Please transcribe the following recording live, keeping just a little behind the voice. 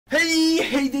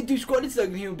Hey there, Dude Squad, it's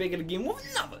Logan here, back again with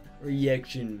another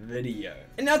reaction video.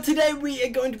 And now today we are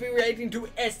going to be reacting to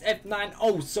SF9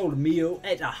 Oh Solo Mio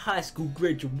at a high school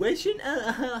graduation.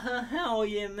 Hell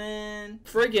yeah, man.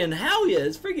 Friggin' hell yeah,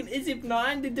 it's friggin'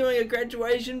 SF9. They're doing a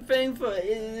graduation thing for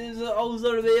Oh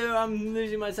Solo Mio. I'm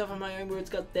losing myself on my own words,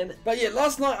 god damn it. But yeah,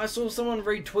 last night I saw someone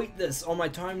retweet this on my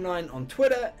timeline on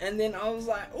Twitter, and then I was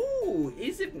like, ooh,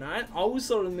 SF9 Oh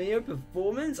Solo Mio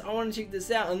performance, I want to check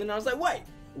this out. And then I was like, wait,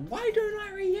 why don't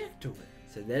I react to it?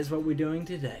 So that's what we're doing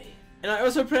today. And I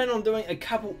also plan on doing a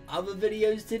couple other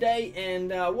videos today, and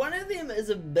one of them is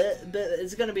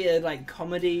it's going to be a like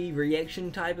comedy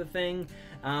reaction type of thing.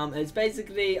 It's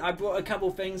basically, I brought a couple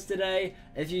things today.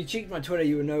 If you checked my Twitter,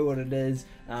 you will know what it is.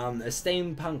 A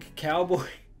steampunk cowboy.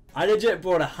 I legit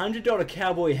bought a $100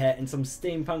 cowboy hat and some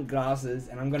steampunk glasses,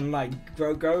 and I'm gonna like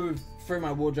go through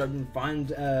my wardrobe and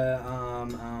find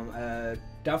a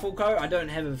duffel coat. I don't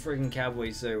have a freaking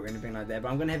cowboy suit or anything like that, but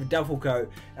I'm gonna have a duffel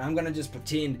coat, and I'm gonna just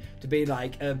pretend to be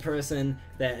like a person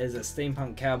that is a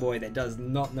steampunk cowboy that does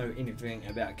not know anything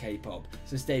about K-pop.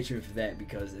 So stay tuned for that,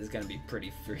 because it's gonna be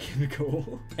pretty freaking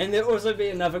cool. And there'll also be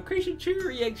another Christian Chu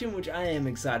reaction, which I am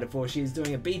excited for. She's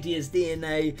doing a BTS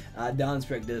DNA dance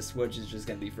practice, which is just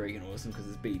gonna be freaking awesome because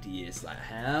it's BTS. Like,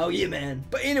 hell yeah, man.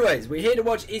 But anyways, we're here to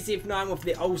watch SF9 with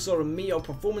their Oh Solo Mio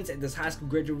performance at this high school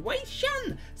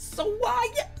graduation. So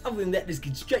yeah, other than that, let's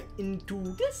get straight into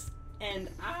this. And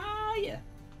yeah.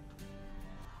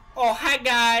 Oh, hi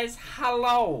guys,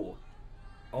 hello.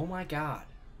 Oh my god.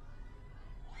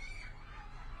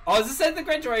 Oh, is this at the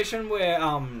graduation where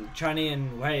Chani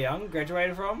and Wei Young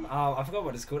graduated from? I forgot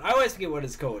what it's called. I always forget what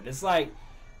it's called. It's like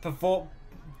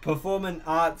performing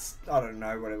arts. I don't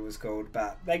know what it was called,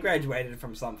 but they graduated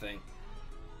from something.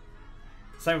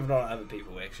 Same with a lot of other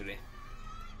people, actually.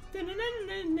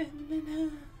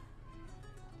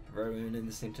 Rowan in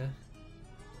the center.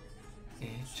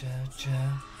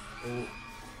 Oh.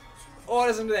 Oh,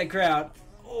 listen to that crowd.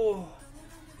 Oh.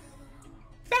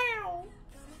 Bow.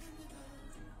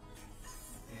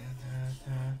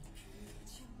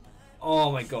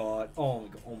 Oh my god. Oh my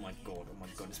god. Oh my god. Oh my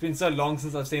god. It's been so long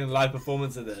since I've seen a live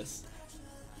performance of this.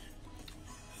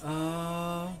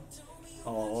 Oh.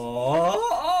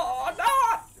 Oh, no.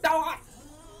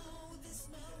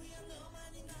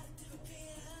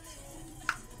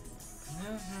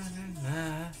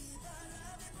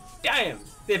 Damn!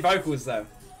 Their vocals though.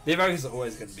 Their vocals are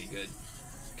always going to be good.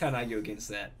 Can't argue against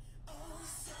that.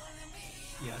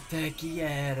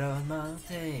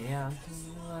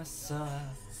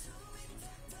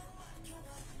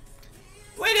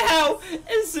 Where the hell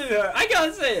is Suho? I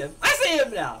can't see him. I see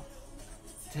him now.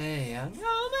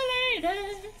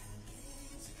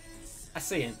 I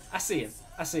see him. I see him.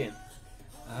 I see him.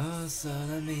 Oh,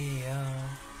 Solo Mio.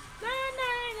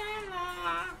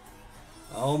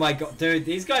 Oh my god, dude,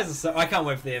 these guys are so... I can't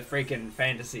wait for their freaking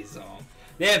fantasy song.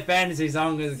 Their fantasy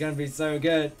song is gonna be so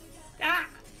good. Ah!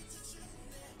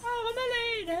 Oh, my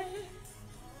lady.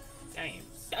 Damn,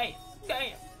 damn,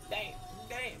 damn, damn,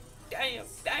 damn, damn,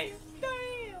 damn,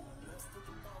 damn.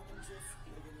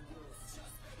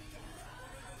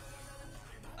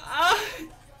 Ah!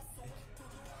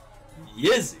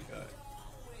 Yes, you go.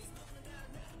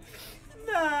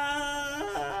 Nah.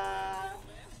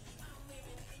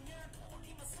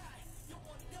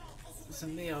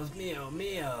 Mio's Mio.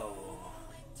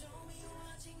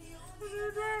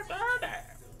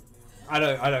 I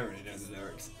don't really know the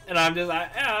lyrics, and I'm just like,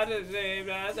 yeah,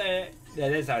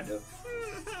 that's how I do.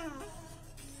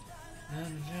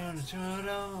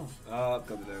 Oh, I've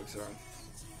got the lyrics wrong,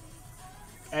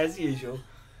 as usual.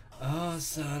 Oh,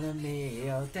 Solo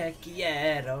Mio, te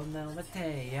quiero, no me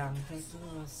te amo.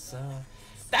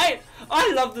 Damn,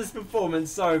 I love this performance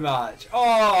so much.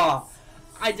 Oh,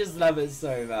 I just love it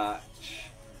so much.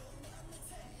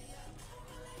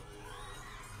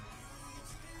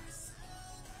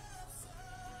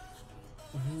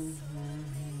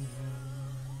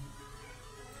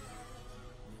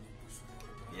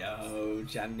 Yo,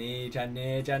 Johnny.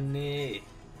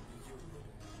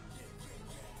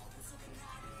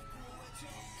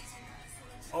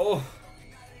 Oh.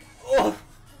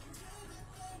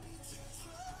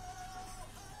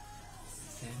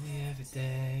 Send me every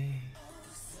day.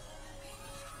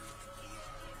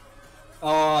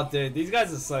 Oh, dude, these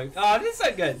guys are so... Oh, they're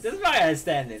so good. This is why I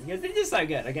stand in, because they're just so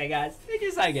good. Okay, guys? They're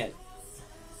just so good.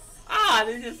 Ah,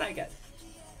 they're just so good.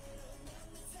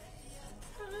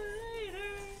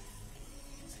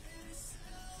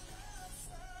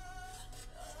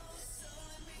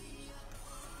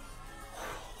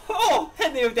 Oh,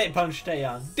 hit me with that punch,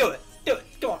 Taeyang. Do it.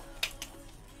 Come on.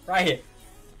 Right here.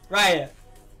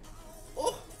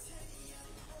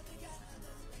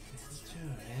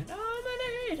 Oh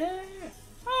my lady,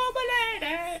 oh my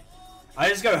lady. I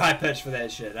just go high pitch for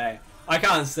that shit, eh? I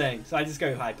can't sing, so I just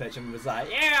go high pitch and was like,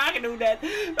 yeah, I can do that.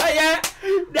 But yeah,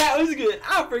 that was good.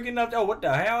 I freaking loved it. Oh, what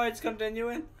the hell? It's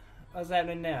continuing? What's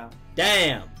happening now?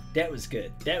 Damn. That was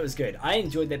good. That was good. I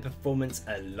enjoyed that performance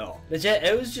a lot. Legit,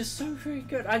 it was just so very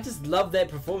good. I just love that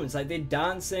performance. Like, they're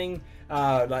dancing.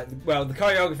 Well, the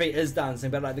choreography is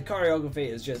dancing, but like the choreography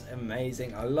is just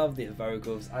amazing. I love their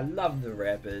vocals. I love the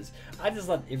rappers. I just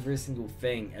love every single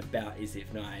thing about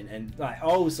SF9. And like,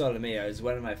 Oh Solomio is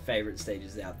one of my favorite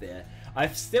stages out there. I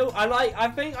think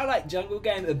I like Jungle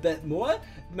Game a bit more,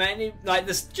 mainly like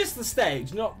this, just the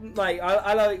stage. Not like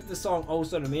I like the song Oh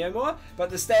Solomio more, but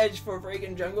the stage for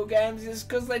freaking Jungle Games is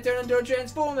because they turn into a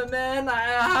transformer, man.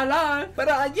 Hello. But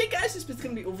yeah, guys, this is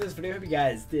gonna be all for this video. I hope you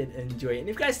guys did enjoy it, and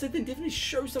if you guys did, then definitely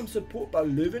show some support by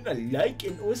leaving a like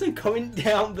and also comment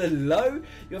down below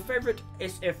your favorite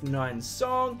SF9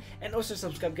 song, and also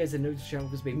subscribe, guys, and notice the channel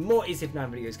because there'll be more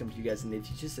SF9 videos coming to you guys in the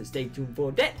future. So stay tuned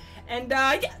for that. And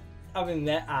yeah. Other than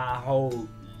that, I hope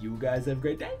you guys have a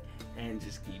great day and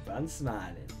just keep on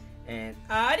smiling. And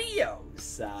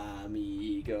adios,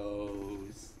 amigos.